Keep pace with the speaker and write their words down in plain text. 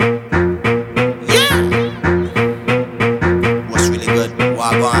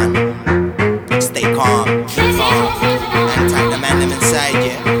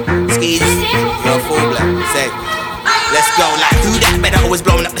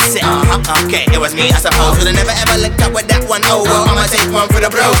set. Okay, it was me, I suppose. Would've never ever linked up with that one. Oh well, I'ma take one for the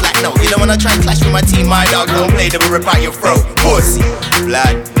bros. Like no, you don't wanna try and clash with my team, my dog. Don't play, they will rip out your throat. Pussy,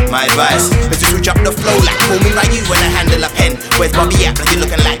 blood, my advice is to switch up the flow. Like call me like you when I handle a pen. Where's Bobby at? Like you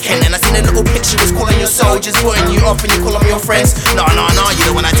looking like Ken. And I seen a little picture was calling your soldiers, putting you off and you call them your friends. No, you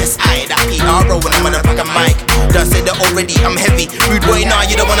don't wanna test I. That PRO when I'm on the fucking mic. Done said that already, I'm heavy. Rude boy, nah,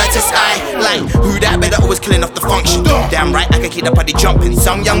 you don't wanna test I. Like who that better always killing off the function. Damn right, I can keep the party jumping.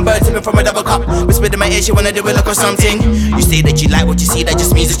 Some young bird sipping from a double cup. Whisper in my ear, she wanna do it look or something. You say that you like what you see, that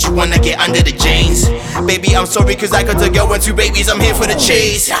just means that you wanna get under the jeans. Baby, I'm sorry cause I got a girl and 2 babies, I'm here for the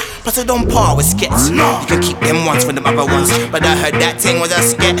chase. Plus I don't part with skits. You can keep them ones for the other ones. But I heard that thing was a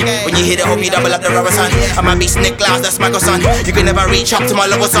skit. When you hit it, hope you double up the rubber, son. I might be Snick Glass, that's Michael, son. You can never reach up to my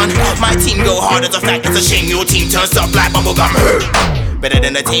level, son. My team go hard as a fact, it's a shame your team turns up like bubblegum. Better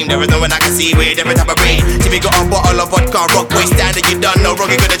than the team, there is no one I can see with different type of breed. Jimmy got a bottle of vodka, rock boy standard, you done no wrong,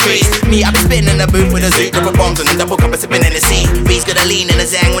 you got a trees. Me, I be spinning in the booth with a zoot, double bombs on the double cup and sipping in the sea. B's got a lean in the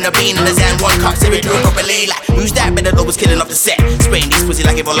Zang, when a bean in the Zang, 1 cup, so we drew properly. Like, who's that? Better always killing off the set. Spraying these pussy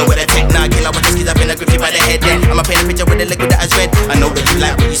like Ebola with a tech. Nah, kill out with the skis up in a griffy by the head, then I'ma paint a picture with the liquid that is red. I know that you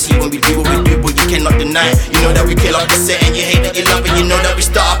like what you see when we do what we do, but you cannot deny. You know that we kill off the set, and you hate that you love it, you know that we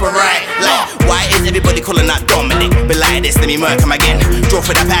start up alright. Like, why is everybody calling out Dominic? But like this, let me murk him again. Draw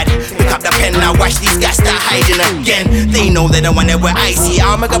for the pad. Pick up the pen, now watch these guys start hiding again. They know they don't want it where I see.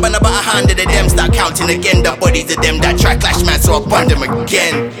 I'll make up about 100 of them, start counting again. The bodies of them that try clash, man, so I bond them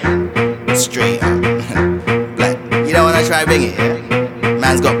again. Straight up. Like, you don't wanna try bring it, yeah?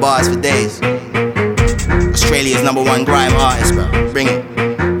 Man's got bars for days. Australia's #1 grime artist, bro. Bring it.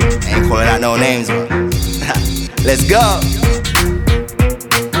 I ain't calling out no names, bro. Let's go.